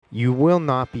You will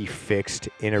not be fixed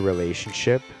in a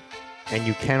relationship, and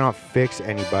you cannot fix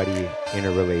anybody in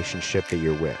a relationship that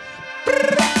you're with.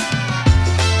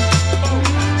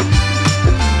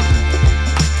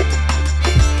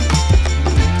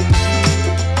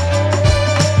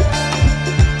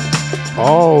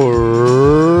 All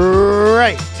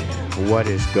right. What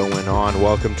is going on?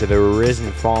 Welcome to the Risen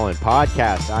Fallen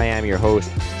podcast. I am your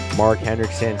host, Mark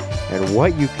Hendrickson, and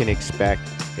what you can expect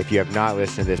if you have not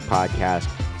listened to this podcast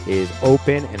is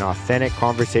open and authentic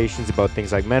conversations about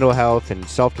things like mental health and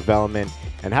self-development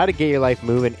and how to get your life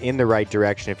moving in the right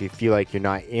direction if you feel like you're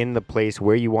not in the place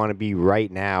where you want to be right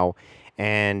now.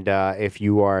 And if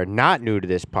you are not new to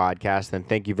this podcast, then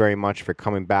thank you very much for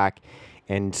coming back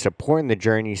and supporting the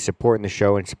journey, supporting the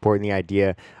show, and supporting the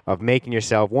idea of making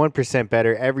yourself 1%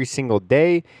 better every single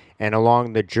day, and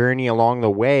along the journey, along the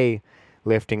way,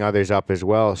 lifting others up as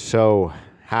well. So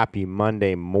happy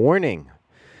Monday morning.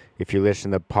 If you listen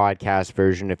to the podcast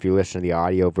version, if you listen to the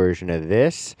audio version of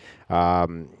this,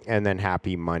 and then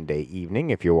happy Monday evening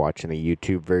if you're watching the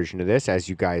YouTube version of this. As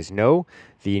you guys know,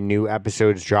 the new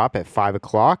episodes drop at 5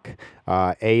 o'clock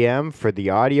a.m. for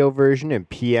the audio version and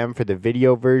p.m. for the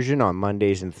video version on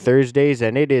Mondays and Thursdays.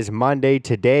 And it is Monday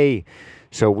today,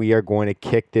 so we are going to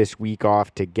kick this week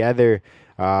off together.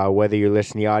 Whether you're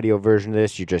listening to the audio version of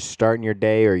this, you're just starting your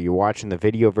day, or you're watching the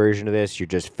video version of this, you're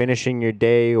just finishing your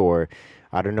day, or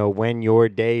I don't know when your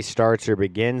day starts or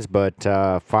begins, but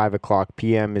 5 o'clock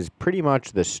p.m. is pretty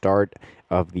much the start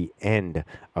of the end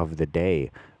of the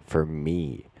day for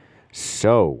me.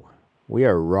 So we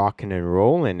are rocking and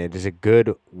rolling. It is a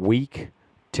good week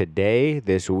today,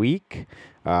 this week.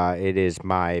 It is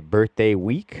my birthday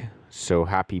week, so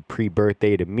happy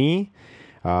pre-birthday to me.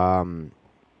 Going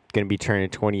to be turning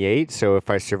 28, so if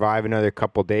I survive another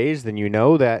couple days, then you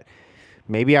know that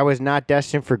maybe I was not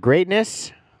destined for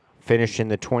greatness. Finishing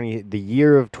the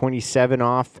year of 27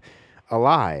 off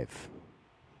alive,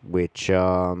 which,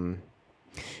 I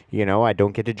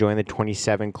don't get to join the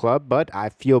 27 club, but I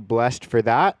feel blessed for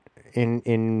that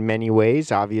in many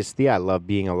ways. Obviously, I love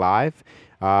being alive.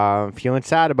 I'm feeling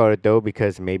sad about it, though,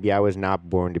 because maybe I was not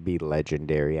born to be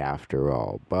legendary after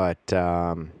all. But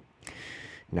now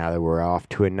that we're off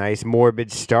to a nice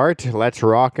morbid start, let's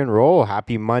rock and roll.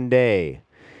 Happy Monday.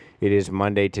 It is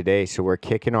Monday today, so we're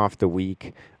kicking off the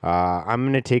week. I'm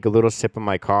going to take a little sip of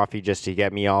my coffee just to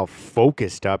get me all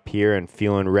focused up here and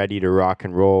feeling ready to rock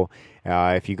and roll.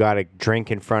 If you got a drink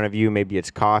in front of you, maybe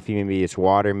it's coffee, maybe it's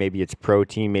water, maybe it's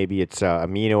protein, maybe it's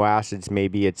amino acids,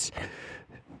 maybe it's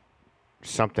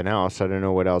something else. I don't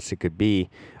know what else it could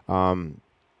be.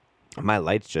 My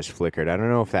lights just flickered. I don't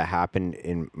know if that happened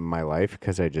in my life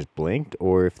because I just blinked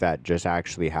or if that just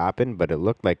actually happened, but it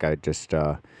looked like I just...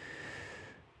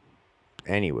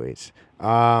 Anyways,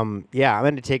 I'm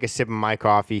going to take a sip of my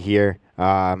coffee here,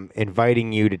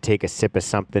 inviting you to take a sip of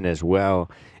something as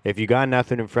well. If you got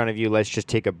nothing in front of you, let's just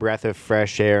take a breath of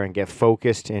fresh air and get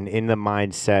focused and in the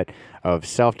mindset of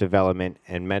self-development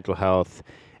and mental health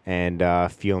and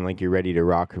feeling like you're ready to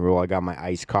rock and roll. I got my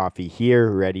iced coffee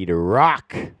here, ready to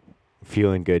rock.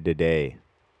 Feeling good today.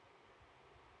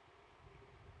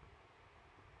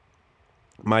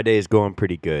 My day is going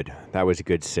pretty good. That was a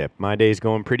good sip. My day is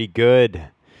going pretty good.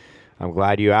 I'm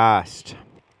glad you asked.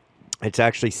 It's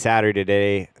actually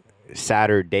Saturday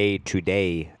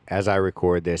today. As I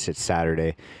record this, it's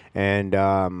Saturday. And,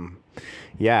 I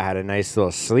had a nice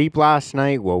little sleep last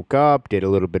night. Woke up, did a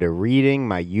little bit of reading,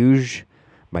 my usual.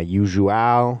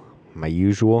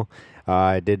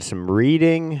 Did some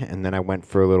reading, and then I went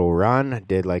for a little run.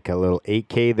 Did like a little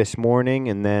 8K this morning,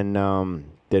 and then...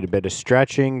 did a bit of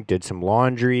stretching, did some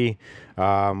laundry,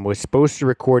 was supposed to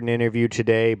record an interview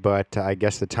today, but I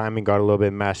guess the timing got a little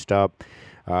bit messed up.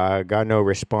 Got no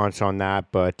response on that,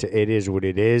 but it is what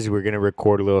it is. We're going to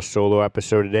record a little solo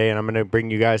episode today, and I'm going to bring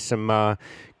you guys some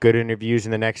good interviews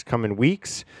in the next coming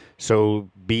weeks, so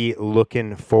be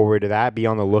looking forward to that. Be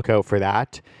on the lookout for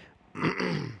that.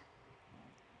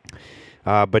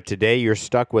 But today you're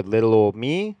stuck with little old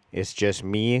me. It's just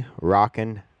me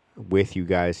rocking with you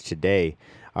guys today.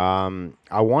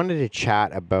 I wanted to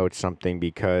chat about something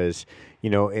because,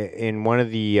 in one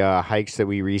of the hikes that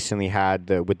we recently had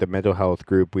with the mental health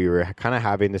group, we were kind of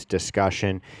having this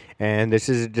discussion, and this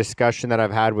is a discussion that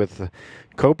I've had with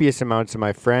copious amounts of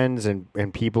my friends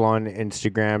and people on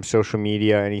Instagram, social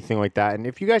media, anything like that. And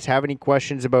if you guys have any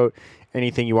questions about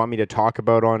anything you want me to talk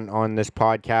about on this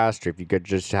podcast, or if you could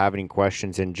just have any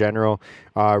questions in general,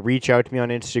 reach out to me on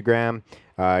Instagram.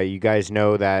 You guys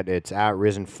know that it's at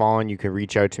Risen Fallen. You can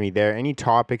reach out to me there. Any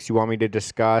topics you want me to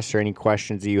discuss or any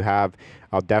questions that you have,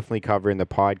 I'll definitely cover in the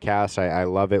podcast. I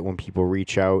love it when people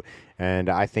reach out and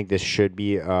I think this should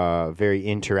be a very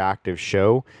interactive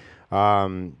show.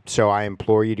 So I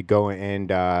implore you to go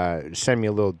and send me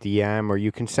a little DM, or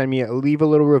you can leave a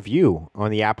little review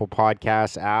on the Apple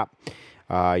Podcasts app.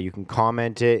 You can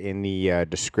comment it in the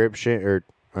description or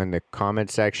in the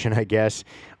comment section, I guess,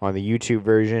 on the YouTube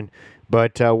version.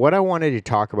 But what I wanted to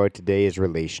talk about today is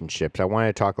relationships. I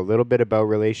wanted to talk a little bit about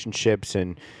relationships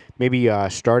and maybe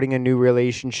starting a new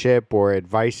relationship or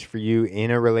advice for you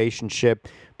in a relationship.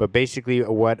 But basically,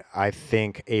 what I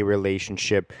think a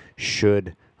relationship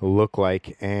should look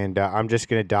like. And I'm just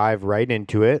going to dive right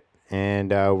into it, and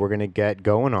we're going to get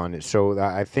going on it. So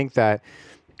I think that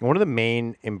one of the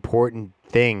main important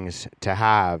things to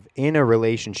have in a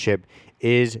relationship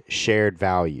is shared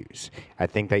values. I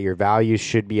think that your values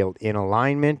should be in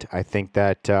alignment. I think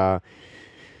that,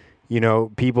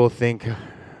 people think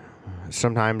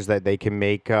sometimes that they can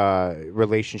make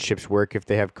relationships work if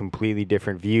they have completely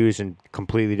different views and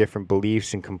completely different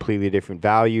beliefs and completely different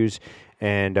values.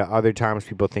 And other times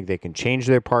people think they can change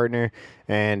their partner.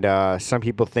 And some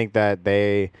people think that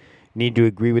they need to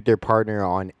agree with their partner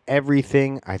on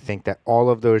everything. I think that all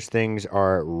of those things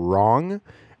are wrong.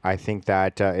 I think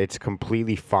that it's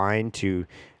completely fine to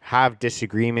have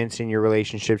disagreements in your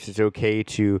relationships. It's okay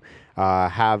to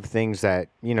have things that,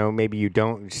 maybe you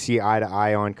don't see eye to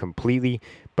eye on completely.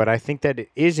 But I think that it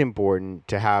is important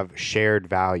to have shared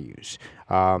values.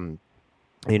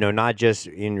 Not just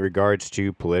in regards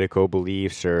to political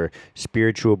beliefs or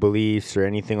spiritual beliefs or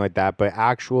anything like that, but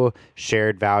actual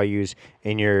shared values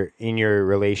in your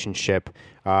relationship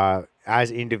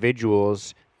as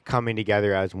individuals coming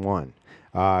together as one.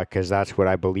 Because that's what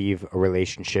I believe a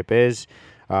relationship is.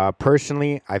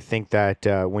 Personally, I think that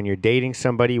when you're dating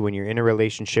somebody, when you're in a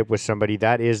relationship with somebody,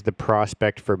 that is the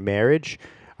prospect for marriage.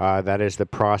 That is the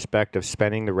prospect of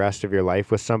spending the rest of your life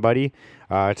with somebody.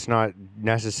 It's not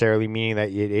necessarily meaning that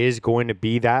it is going to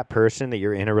be that person that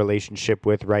you're in a relationship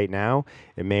with right now.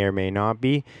 It may or may not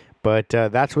be. But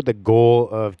that's what the goal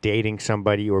of dating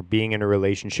somebody or being in a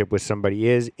relationship with somebody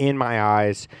is, in my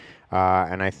eyes.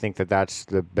 And I think that that's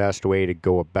the best way to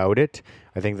go about it.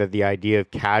 I think that the idea of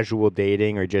casual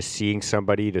dating or just seeing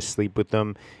somebody to sleep with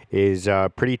them is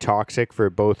pretty toxic for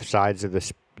both sides of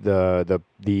the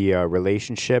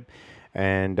relationship.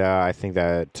 And I think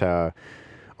that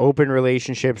open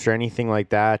relationships or anything like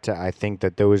that, I think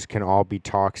that those can all be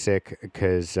toxic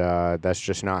because that's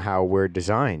just not how we're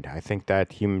designed. I think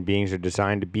that human beings are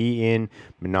designed to be in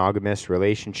monogamous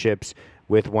relationships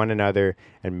with one another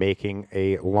and making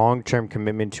a long-term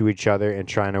commitment to each other and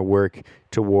trying to work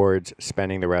towards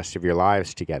spending the rest of your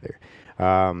lives together.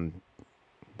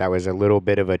 That was a little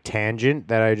bit of a tangent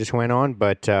that I just went on,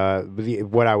 but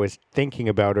what I was thinking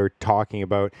about or talking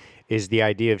about is the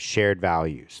idea of shared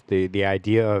values, the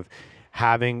idea of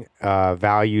having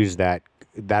values that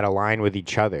align with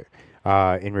each other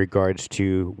in regards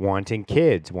to wanting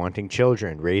kids, wanting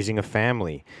children, raising a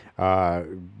family,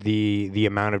 the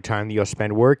amount of time that you'll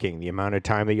spend working, the amount of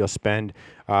time that you'll spend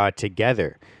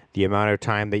together, the amount of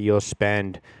time that you'll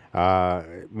spend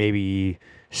maybe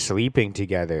sleeping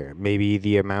together, maybe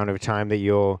the amount of time that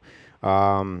you'll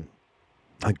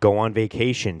go on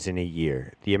vacations in a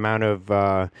year, the amount of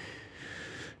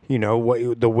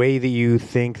the way that you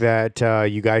think that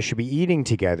you guys should be eating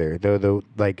together,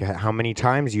 like how many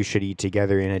times you should eat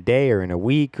together in a day or in a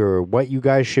week, or what you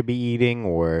guys should be eating,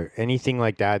 or anything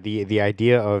like that. The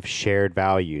idea of shared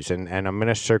values, and I'm going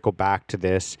to circle back to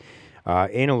this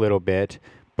in a little bit,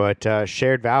 but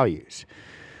shared values.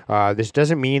 This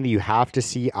doesn't mean that you have to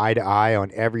see eye to eye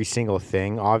on every single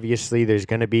thing. Obviously, there's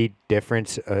going to be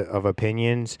difference of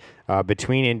opinions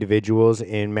between individuals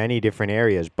in many different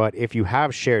areas. But if you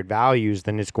have shared values,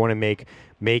 then it's going to make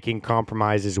making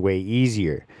compromises way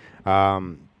easier.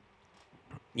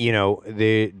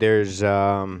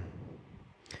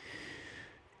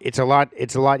 It's a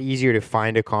lot easier to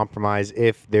find a compromise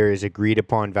if there is agreed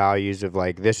upon values of,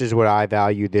 like, this is what I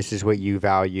value, this is what you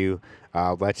value.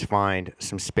 Let's find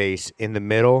some space in the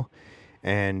middle.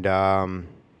 And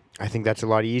I think that's a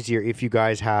lot easier if you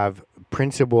guys have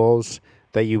principles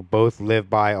that you both live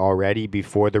by already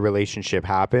before the relationship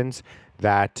happens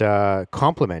that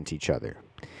complement each other.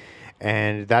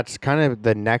 And that's kind of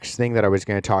the next thing that I was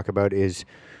going to talk about is,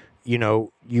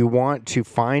 you want to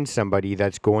find somebody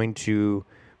that's going to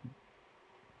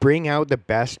bring out the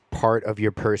best part of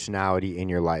your personality in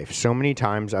your life. So many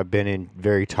times I've been in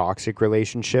very toxic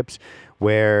relationships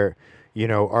where,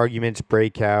 arguments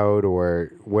break out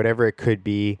or whatever it could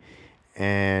be.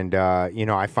 And,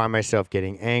 I find myself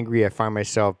getting angry. I find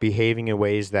myself behaving in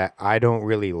ways that I don't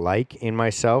really like in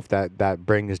myself, that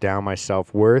brings down my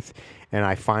self-worth. and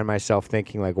I find myself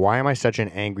thinking like, why am I such an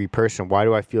angry person? Why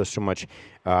do I feel so much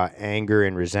anger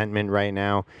and resentment right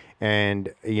now?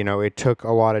 And, it took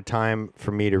a lot of time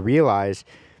for me to realize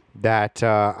that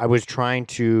I was trying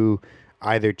to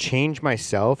either change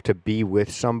myself to be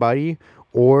with somebody,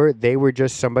 or they were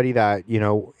just somebody that,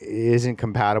 isn't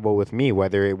compatible with me,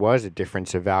 whether it was a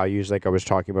difference of values, like I was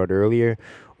talking about earlier,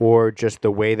 or just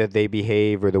the way that they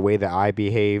behave or the way that I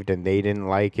behaved and they didn't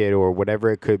like it, or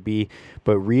whatever it could be.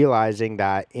 But realizing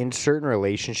that in certain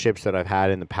relationships that I've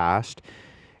had in the past,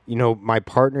 my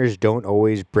partners don't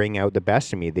always bring out the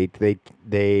best in me.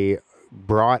 They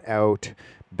brought out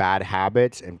bad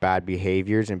habits and bad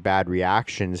behaviors and bad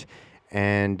reactions.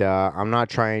 And I'm not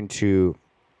trying to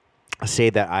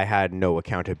say that I had no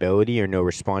accountability or no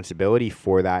responsibility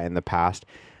for that in the past.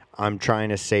 I'm trying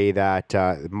to say that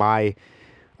my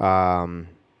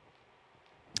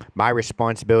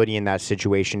responsibility in that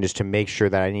situation is to make sure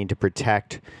that I need to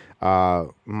protect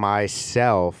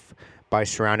myself by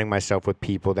surrounding myself with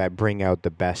people that bring out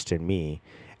the best in me,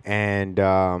 and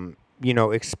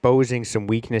exposing some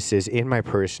weaknesses in my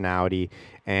personality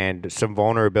and some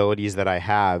vulnerabilities that I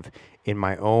have in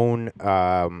my own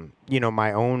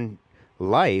my own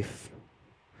life.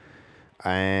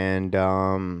 And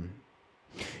I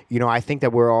think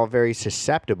that we're all very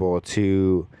susceptible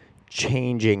to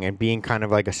changing and being kind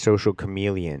of like a social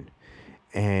chameleon.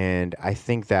 And I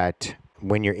think that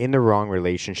when you're in the wrong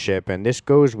relationship, and this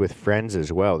goes with friends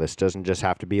as well, this doesn't just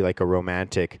have to be like a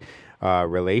romantic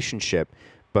relationship,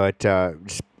 but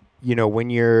when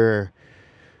you're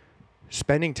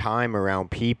spending time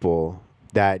around people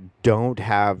that don't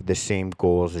have the same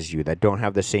goals as you, that don't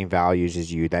have the same values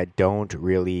as you, that don't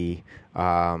really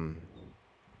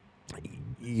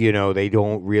they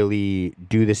don't really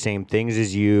do the same things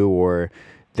as you, or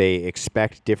they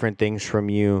expect different things from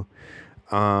you,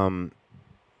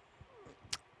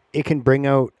 it can bring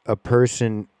out a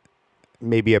person,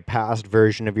 maybe a past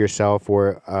version of yourself,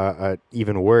 or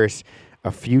even worse,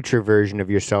 a future version of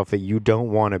yourself that you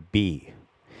don't want to be.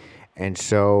 And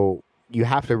so you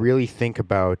have to really think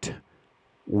about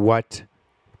what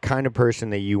kind of person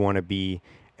that you want to be,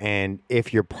 and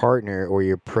if your partner or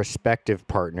your prospective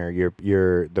partner,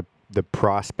 the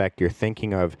prospect you're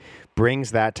thinking of,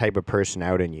 brings that type of person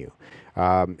out in you.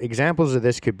 Examples of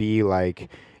this could be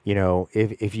like,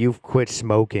 if you've quit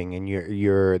smoking and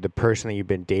you're the person that you've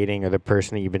been dating or the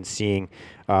person that you've been seeing,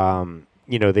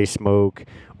 they smoke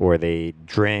or they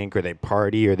drink or they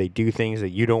party or they do things that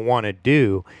you don't want to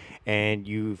do, and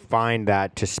you find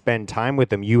that to spend time with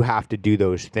them, you have to do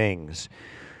those things,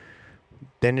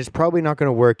 then it's probably not going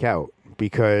to work out,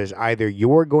 because either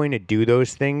you're going to do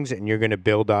those things and you're going to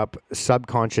build up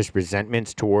subconscious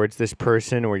resentments towards this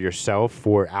person or yourself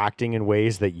for acting in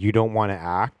ways that you don't want to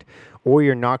act, or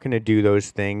you're not going to do those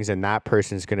things and that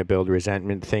person's going to build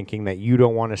resentment thinking that you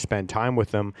don't want to spend time with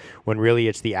them, when really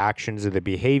it's the actions or the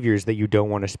behaviors that you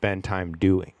don't want to spend time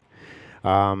doing.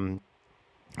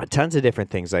 Tons of different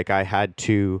things. Like, I had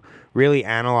to really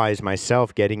analyze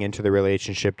myself getting into the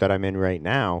relationship that I'm in right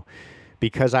now,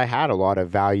 because I had a lot of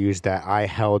values that I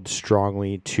held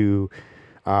strongly to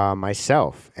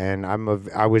myself. And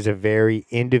I was a very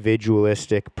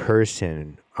individualistic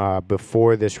person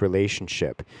before this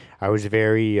relationship. I was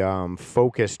very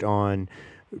focused on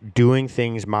doing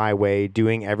things my way,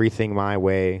 doing everything my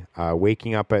way,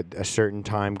 waking up at a certain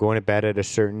time, going to bed at a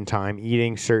certain time,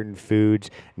 eating certain foods,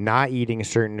 not eating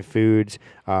certain foods,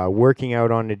 working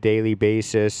out on a daily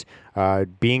basis,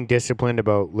 being disciplined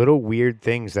about little weird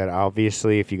things that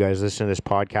obviously, if you guys listen to this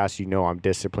podcast, I'm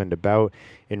disciplined about,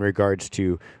 in regards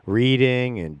to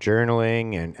reading and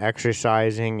journaling and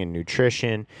exercising and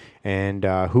nutrition, and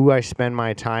who I spend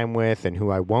my time with and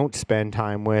who I won't spend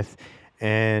time with.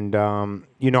 And,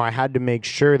 I had to make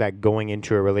sure that going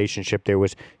into a relationship, there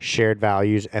was shared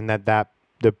values, and that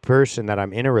the person that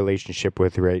I'm in a relationship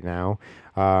with right now,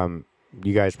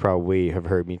 you guys probably have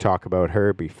heard me talk about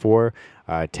her before,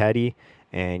 Teddy,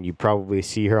 and you probably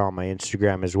see her on my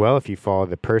Instagram as well if you follow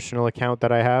the personal account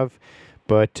that I have.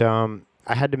 But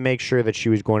I had to make sure that she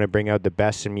was going to bring out the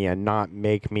best in me and not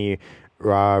make me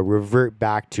revert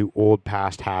back to old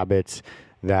past habits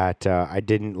that I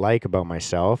didn't like about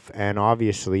myself. And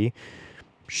obviously,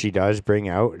 she does bring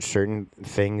out certain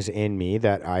things in me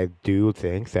that I do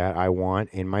think that I want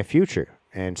in my future.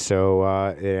 And so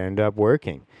it ended up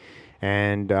working.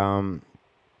 And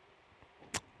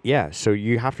so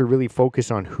you have to really focus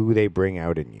on who they bring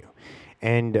out in you.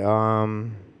 And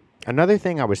another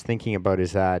thing I was thinking about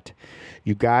is that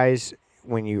you guys,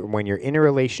 when you're in a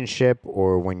relationship,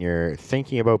 or when you're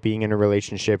thinking about being in a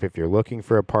relationship, if you're looking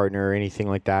for a partner or anything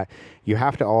like that, you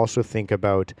have to also think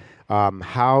about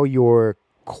how your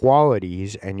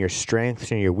qualities and your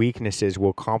strengths and your weaknesses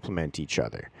will complement each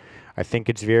other. I think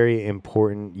it's very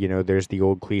important. There's the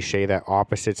old cliche that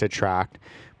opposites attract,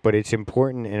 but it's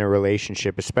important in a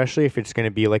relationship, especially if it's going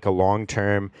to be like a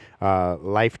long-term,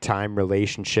 lifetime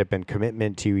relationship and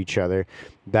commitment to each other,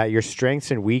 that your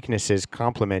strengths and weaknesses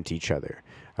complement each other.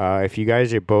 If you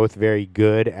guys are both very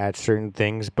good at certain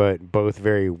things, but both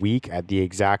very weak at the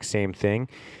exact same thing,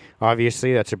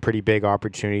 obviously that's a pretty big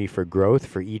opportunity for growth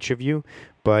for each of you,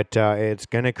 but it's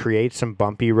going to create some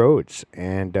bumpy roads.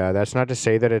 And that's not to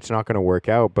say that it's not going to work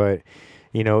out, but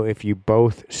if you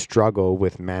both struggle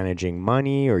with managing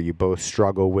money, or you both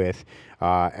struggle with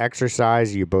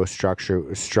exercise, you both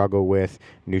struggle with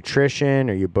nutrition,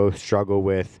 or you both struggle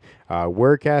with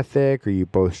work ethic, or you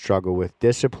both struggle with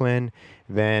discipline,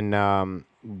 then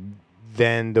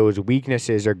those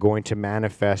weaknesses are going to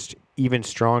manifest even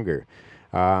stronger.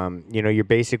 You're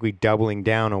basically doubling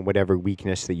down on whatever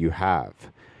weakness that you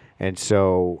have. And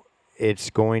so it's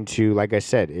going to, like I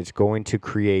said, it's going to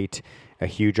create a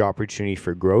huge opportunity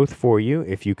for growth for you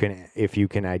if you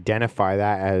can identify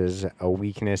that as a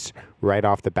weakness right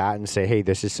off the bat and say, hey,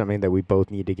 this is something that we both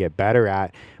need to get better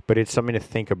at, but it's something to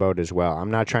think about as well.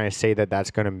 I'm not trying to say that that's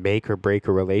going to make or break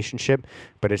a relationship,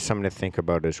 but it's something to think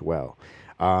about as well.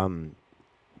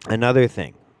 Another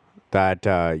thing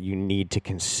that you need to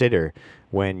consider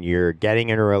when you're getting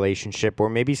in a relationship, or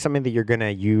maybe something that you're going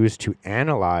to use to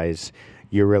analyze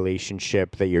your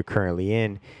relationship that you're currently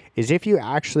in, is if you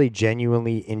actually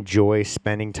genuinely enjoy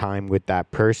spending time with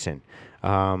that person.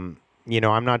 I'm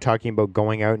not talking about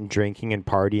going out and drinking and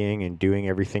partying and doing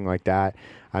everything like that.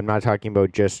 I'm not talking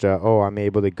about just, I'm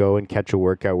able to go and catch a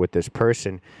workout with this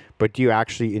person. But do you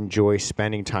actually enjoy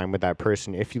spending time with that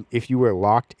person? If you were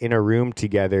locked in a room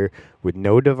together with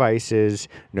no devices,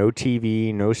 no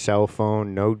TV, no cell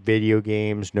phone, no video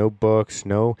games, no books,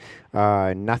 no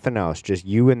nothing else, just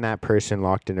you and that person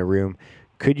locked in a room,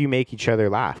 could you make each other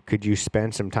laugh? Could you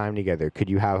spend some time together? Could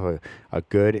you have a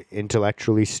good,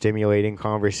 intellectually stimulating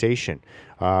conversation?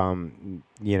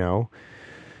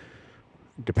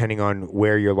 Depending on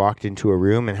where you're locked into a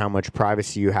room and how much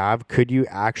privacy you have, could you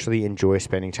actually enjoy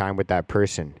spending time with that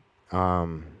person?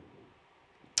 Not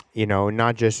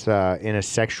just in a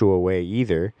sexual way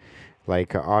either.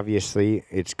 Like, obviously,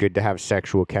 it's good to have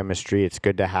sexual chemistry. It's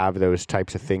good to have those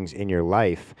types of things in your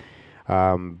life.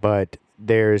 But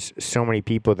there's so many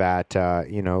people that,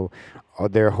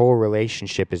 their whole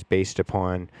relationship is based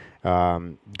upon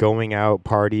going out,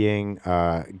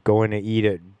 partying, going to eat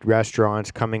at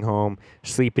restaurants, coming home,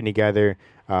 sleeping together,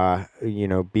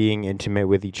 being intimate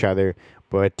with each other.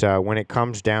 But when it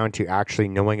comes down to actually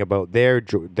knowing about their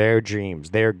dreams,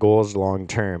 their goals long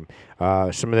term,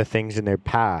 some of the things in their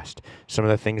past, some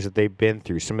of the things that they've been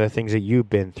through, some of the things that you've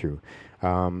been through,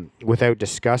 without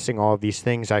discussing all of these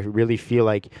things, I really feel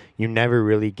like you never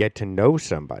really get to know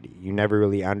somebody. You never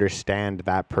really understand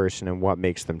that person and what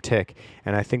makes them tick.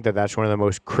 And I think that that's one of the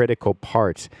most critical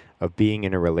parts of being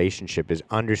in a relationship, is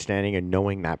understanding and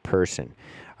knowing that person.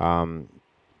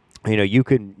 You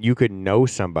could know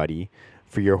somebody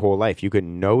for your whole life. You could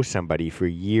know somebody for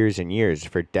years and years,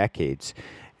 for decades,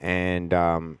 and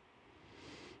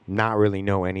not really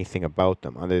know anything about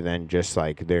them other than just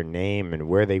like their name and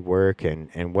where they work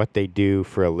and what they do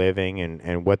for a living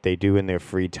and what they do in their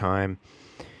free time.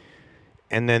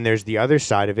 And then there's the other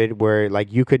side of it where,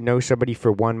 like, you could know somebody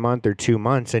for 1 month or 2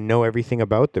 months and know everything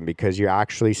about them because you're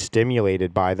actually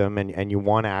stimulated by them and you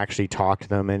want to actually talk to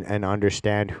them and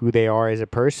understand who they are as a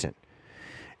person.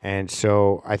 And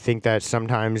so I think that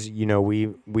sometimes,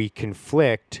 we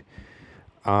conflict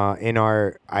in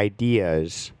our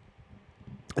ideas.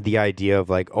 The idea of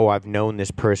like, oh, I've known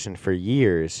this person for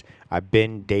years. I've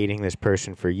been dating this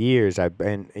person for years. I've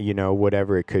been,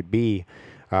 whatever it could be.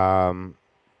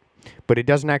 But it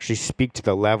doesn't actually speak to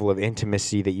the level of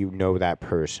intimacy that you know that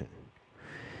person.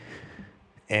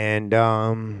 And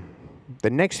the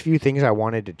next few things I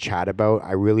wanted to chat about,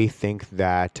 I really think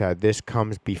that this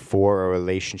comes before a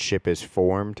relationship is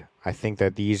formed. I think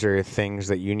that these are things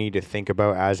that you need to think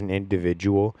about as an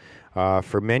individual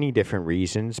for many different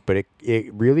reasons, but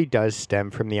it really does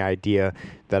stem from the idea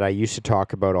that I used to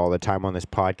talk about all the time on this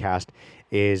podcast,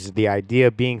 is the idea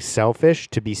of being selfish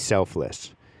to be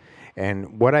selfless.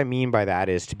 And what I mean by that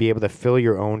is to be able to fill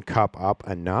your own cup up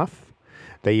enough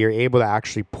that you're able to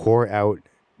actually pour out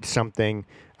something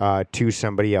to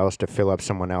somebody else to fill up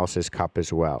someone else's cup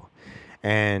as well.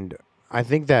 And I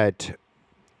think that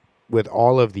with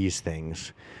all of these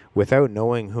things, without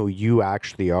knowing who you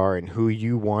actually are and who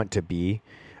you want to be,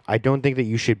 I don't think that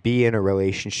you should be in a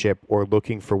relationship or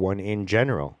looking for one in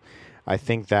general. I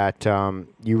think that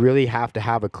you really have to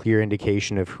have a clear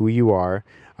indication of who you are,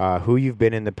 who you've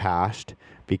been in the past,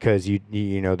 because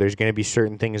you know there's going to be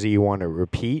certain things that you want to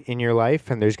repeat in your life,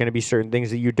 and there's going to be certain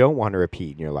things that you don't want to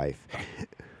repeat in your life.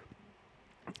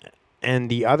 And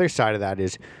the other side of that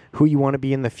is who you want to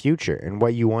be in the future and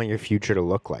what you want your future to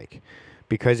look like.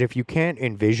 Because if you can't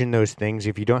envision those things,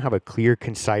 if you don't have a clear,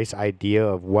 concise idea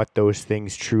of what those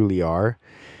things truly are,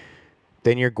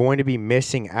 then you're going to be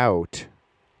missing out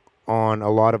on a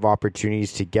lot of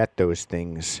opportunities to get those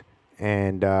things.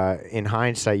 And in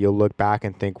hindsight, you'll look back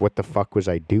and think, what the fuck was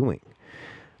I doing?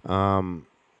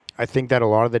 I think that a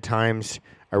lot of the times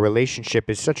a relationship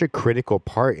is such a critical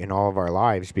part in all of our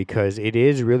lives, because it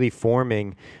is really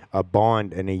forming a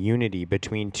bond and a unity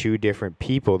between two different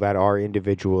people that are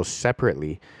individuals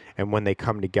separately. And when they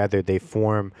come together, they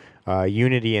form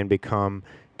unity and become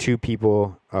two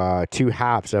people, two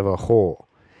halves of a whole.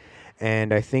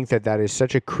 And I think that that is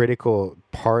such a critical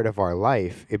part of our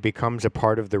life. It becomes a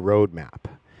part of the roadmap.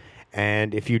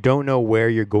 And if you don't know where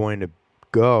you're going to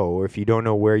go, or if you don't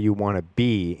know where you want to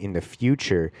be in the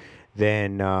future,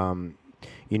 then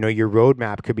you know, your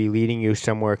roadmap could be leading you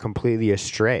somewhere completely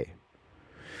astray.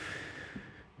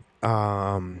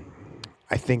 I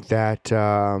think that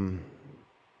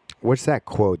what's that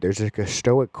quote? There's like a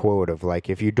Stoic quote of like,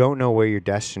 if you don't know where your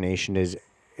destination is,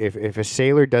 if a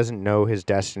sailor doesn't know his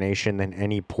destination, then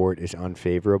any port is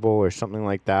unfavorable, or something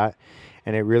like that.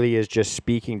 And it really is just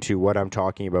speaking to what I'm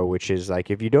talking about, which is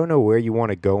like, if you don't know where you want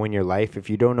to go in your life,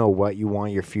 if you don't know what you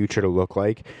want your future to look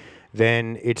like,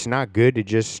 then it's not good to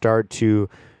just start to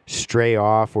stray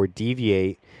off or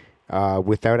deviate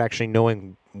without actually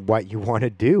knowing what you want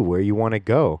to do, where you want to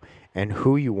go, and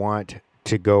who you want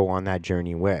to go on that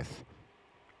journey with.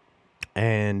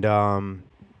 And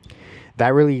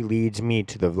that really leads me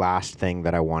to the last thing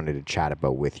that I wanted to chat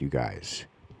about with you guys,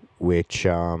 which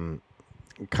kind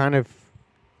of,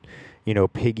 you know,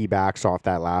 piggybacks off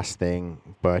that last thing.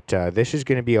 But this is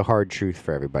going to be a hard truth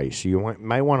for everybody, so you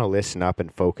might want to listen up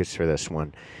and focus for this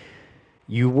one.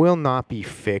 You will not be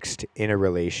fixed in a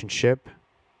relationship,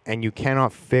 and you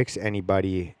cannot fix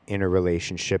anybody in a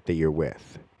relationship that you're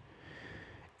with.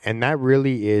 And that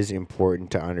really is important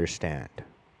to understand,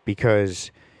 because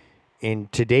in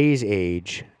today's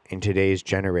age, in today's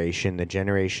generation, the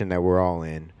generation that we're all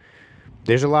in,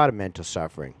 there's a lot of mental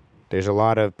suffering. There's a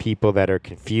lot of people that are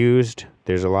confused.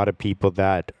 There's a lot of people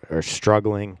that are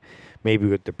struggling, maybe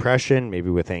with depression, maybe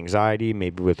with anxiety,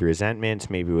 maybe with resentments,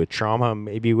 maybe with trauma,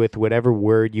 maybe with whatever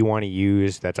word you want to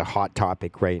use that's a hot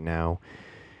topic right now.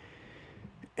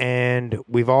 And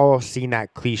we've all seen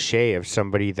that cliche of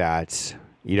somebody that's,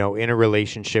 you know, in a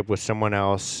relationship with someone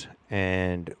else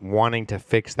and wanting to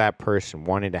fix that person,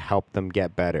 wanting to help them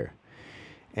get better.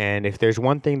 And if there's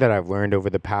one thing that I've learned over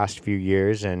the past few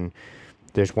years, and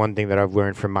there's one thing that I've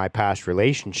learned from my past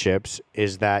relationships,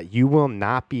 is that you will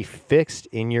not be fixed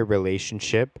in your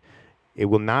relationship. It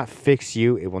will not fix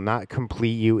you. It will not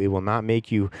complete you. It will not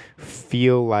make you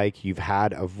feel like you've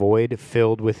had a void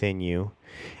filled within you.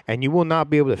 And you will not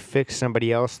be able to fix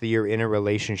somebody else that you're in a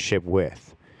relationship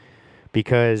with.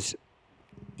 Because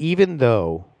even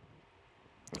though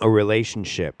a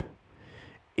relationship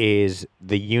is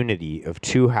the unity of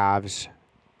two halves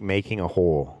making a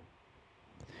whole,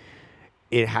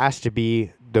 it has to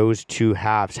be, those two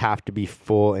halves have to be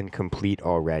full and complete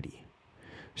already,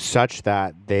 such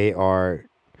that they are,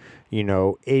 you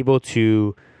know, able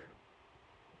to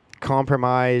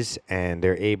compromise, and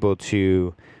they're able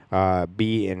to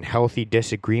be in healthy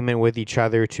disagreement with each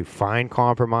other to find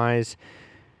compromise.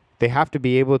 They have to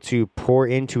be able to pour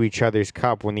into each other's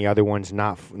cup when the other one's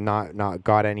not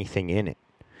got anything in it.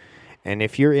 And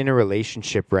if you're in a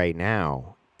relationship right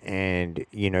now, and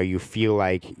you know, you feel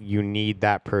like you need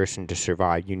that person to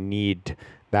survive, you need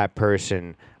that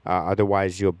person,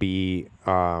 otherwise you'll be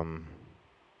you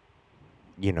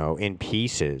know, in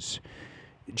pieces,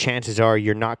 chances are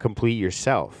you're not complete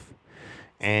yourself,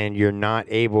 and you're not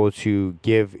able to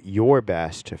give your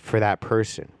best for that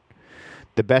person.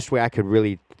 The best way I could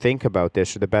really think about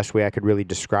this, or the best way I could really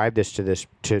describe this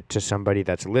to somebody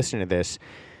that's listening to this,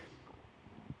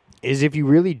 is if you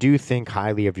really do think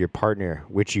highly of your partner,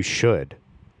 which you should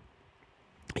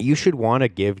want to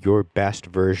give your best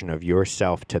version of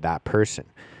yourself to that person,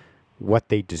 what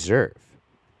they deserve,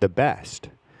 the best.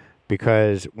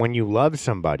 Because when you love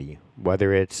somebody,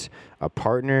 whether it's a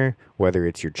partner, whether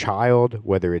it's your child,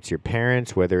 whether it's your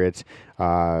parents, whether it's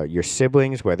your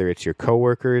siblings, whether it's your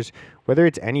coworkers, whether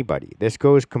it's anybody, this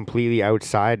goes completely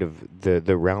outside of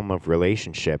the realm of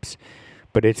relationships.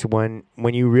 But it's when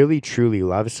you really truly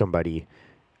love somebody,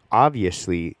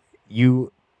 obviously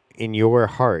you in your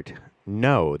heart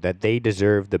know that they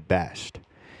deserve the best.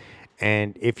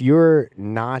 And if you're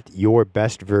not your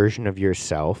best version of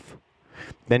yourself,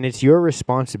 then it's your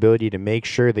responsibility to make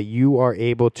sure that you are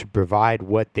able to provide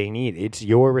what they need. It's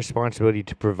your responsibility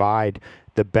to provide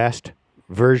the best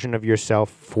version of yourself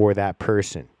for that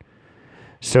person,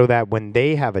 so that when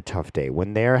they have a tough day,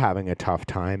 when they're having a tough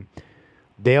time,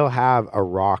 they'll have a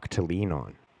rock to lean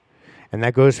on. And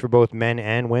that goes for both men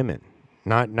and women,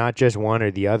 not just one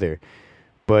or the other.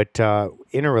 But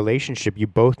in a relationship, you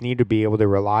both need to be able to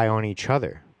rely on each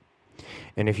other.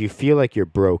 And if you feel like you're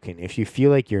broken, if you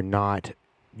feel like you're not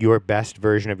your best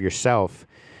version of yourself,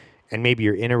 and maybe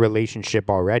you're in a relationship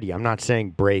already, I'm not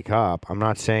saying break up. I'm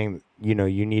not saying, you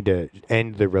need to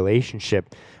end the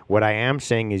relationship. What I am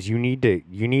saying is you need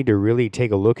to really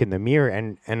take a look in the mirror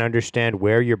and understand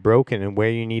where you're broken and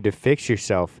where you need to fix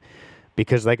yourself.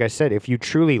 Because like I said, if you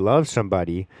truly love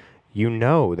somebody, you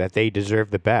know that they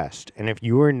deserve the best. And if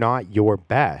you are not your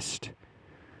best,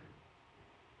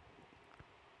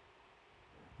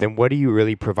 then what are you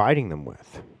really providing them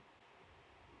with?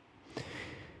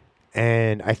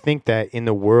 And I think that in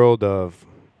the world of,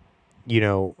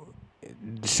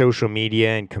 social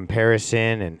media and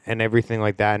comparison and everything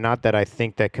like that, not that I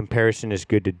think that comparison is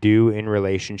good to do in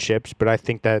relationships, but I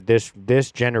think that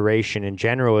this generation in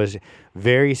general is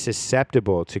very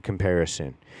susceptible to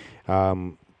comparison.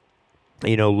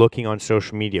 Looking on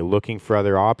social media, looking for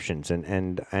other options,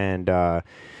 and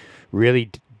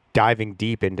really diving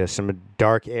deep into some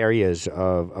dark areas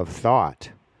of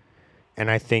thought. And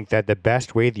I think that the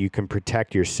best way that you can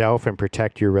protect yourself and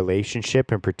protect your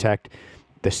relationship and protect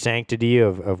the sanctity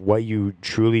of what you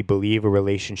truly believe a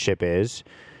relationship is,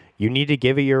 you need to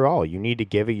give it your all. You need to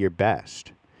give it your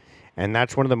best. And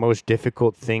that's one of the most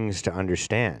difficult things to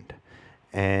understand.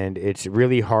 And it's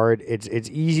really hard. It's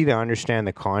easy to understand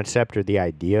the concept or the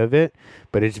idea of it,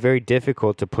 but it's very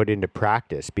difficult to put into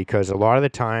practice, because a lot of the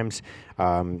times,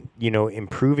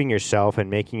 improving yourself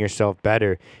and making yourself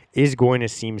better is going to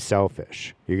seem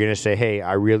selfish. You're going to say, hey,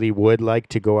 I really would like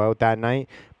to go out that night,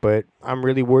 but I'm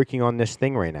really working on this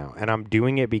thing right now. And I'm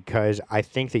doing it because I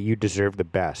think that you deserve the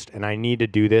best. And I need to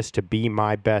do this to be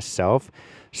my best self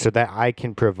so that I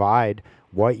can provide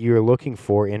what you're looking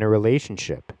for in a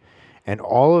relationship. And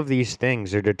all of these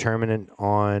things are determinant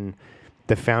on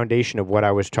the foundation of what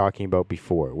I was talking about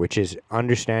before, which is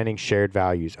understanding shared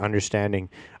values, understanding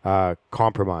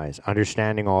compromise,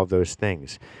 understanding all of those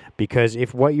things. Because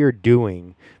if what you're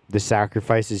doing, the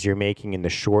sacrifices you're making in the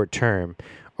short term,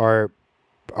 are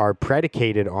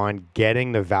predicated on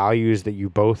getting the values that you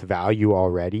both value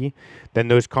already, then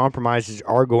those compromises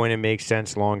are going to make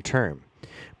sense long term.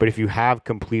 But if you have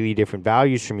completely different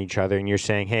values from each other and you're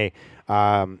saying, hey,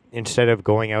 instead of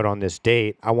going out on this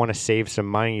date, I want to save some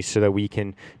money so that we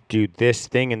can do this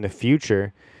thing in the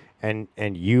future, and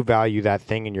you value that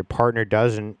thing and your partner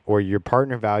doesn't, or your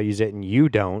partner values it and you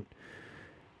don't,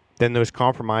 then those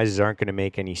compromises aren't going to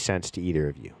make any sense to either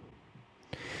of you.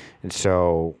 And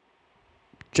so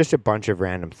just a bunch of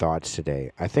random thoughts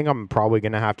today. I think I'm probably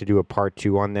going to have to do a part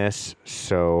 2 on this.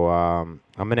 So I'm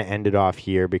going to end it off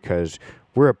here because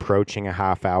we're approaching a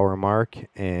half-hour mark,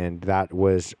 and that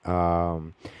was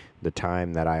the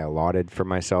time that I allotted for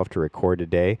myself to record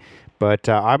today. But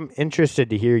I'm interested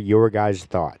to hear your guys'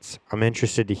 thoughts. I'm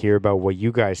interested to hear about what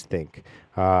you guys think.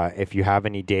 If you have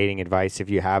any dating advice, if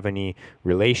you have any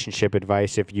relationship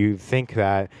advice, if you think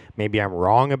that maybe I'm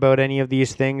wrong about any of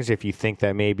these things, if you think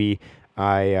that maybe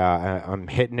I'm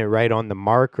hitting it right on the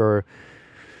mark, or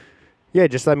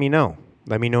just let me know.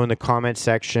 Let me know in the comment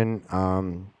section.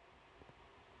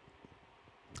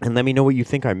 And let me know what you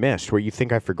think I missed, what you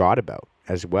think I forgot about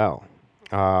as well.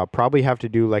 Probably have to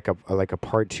do like a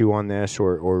part 2 on this,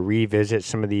 or revisit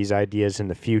some of these ideas in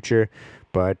the future.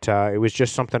 But it was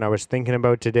just something I was thinking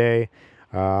about today.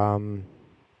 So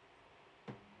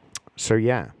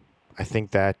yeah, I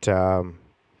think that I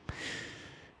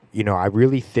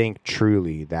really think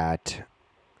truly that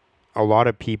a lot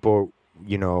of people,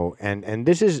 and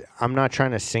this is, I'm not trying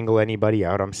to single anybody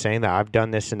out. I'm saying that I've done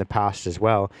this in the past as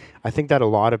well. I think that a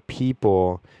lot of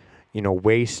people,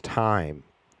 waste time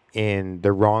in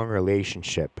the wrong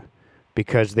relationship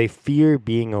because they fear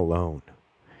being alone.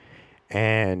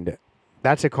 And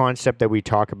that's a concept that we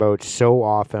talk about so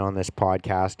often on this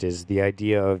podcast, is the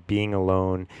idea of being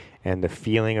alone and the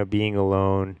feeling of being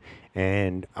alone.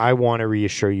 And I want to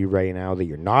reassure you right now that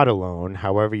you're not alone,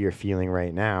 however you're feeling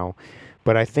right now.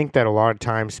 But I think that a lot of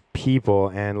times people,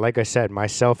 and like I said,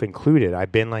 myself included,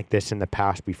 I've been like this in the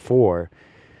past before,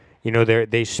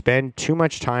 they spend too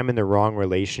much time in the wrong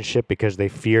relationship because they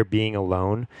fear being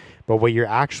alone. But what you're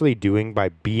actually doing by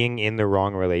being in the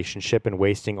wrong relationship and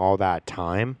wasting all that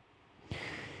time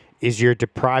is you're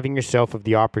depriving yourself of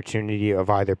the opportunity of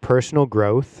either personal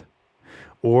growth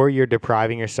or you're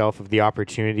depriving yourself of the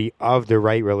opportunity of the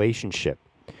right relationship.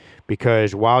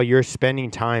 Because while you're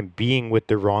spending time being with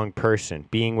the wrong person,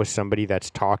 being with somebody that's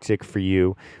toxic for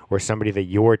you or somebody that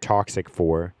you're toxic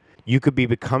for, you could be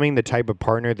becoming the type of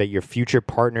partner that your future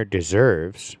partner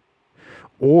deserves,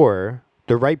 or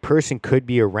the right person could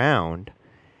be around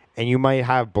and you might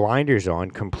have blinders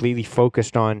on, completely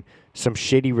focused on some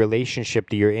shitty relationship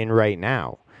that you're in right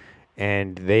now.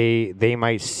 And they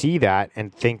might see that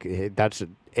and think that's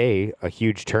a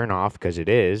huge turnoff, because it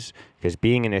is, because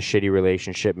being in a shitty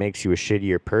relationship makes you a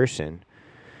shittier person.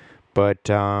 But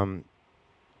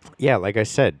yeah, like I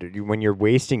said, when you're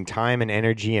wasting time and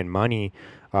energy and money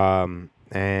and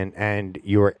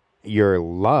your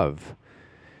love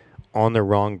on the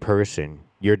wrong person,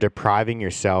 you're depriving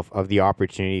yourself of the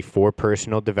opportunity for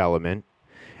personal development,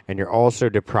 and you're also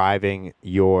depriving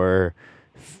yourself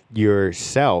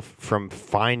from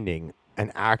finding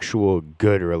an actual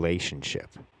good relationship.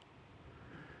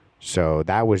 So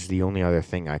that was the only other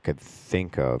thing I could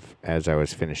think of as I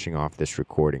was finishing off this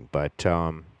recording. But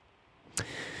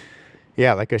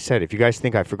yeah, like I said, if you guys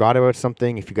think I forgot about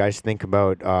something, if you guys think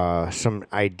about some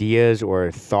ideas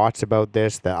or thoughts about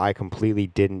this that I completely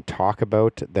didn't talk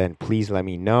about, then please let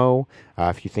me know.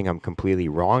 If you think I'm completely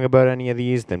wrong about any of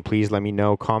these, then please let me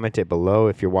know. Comment it below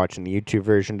if you're watching the YouTube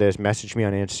version of this. Message me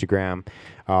on Instagram.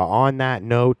 On that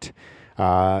note,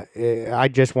 I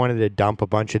just wanted to dump a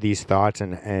bunch of these thoughts,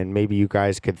 and maybe you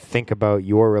guys could think about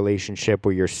your relationship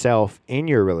or yourself in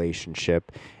your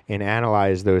relationship and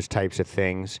analyze those types of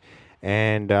things.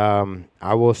 And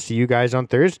I will see you guys on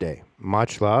Thursday.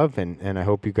 Much love, and I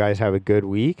hope you guys have a good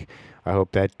week. I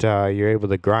hope that you're able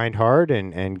to grind hard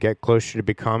and get closer to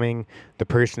becoming the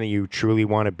person that you truly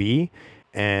want to be.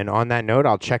 And on that note,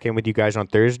 I'll check in with you guys on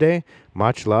Thursday.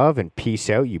 Much love and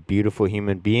peace out, you beautiful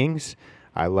human beings.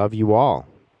 I love you all.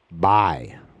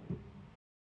 Bye.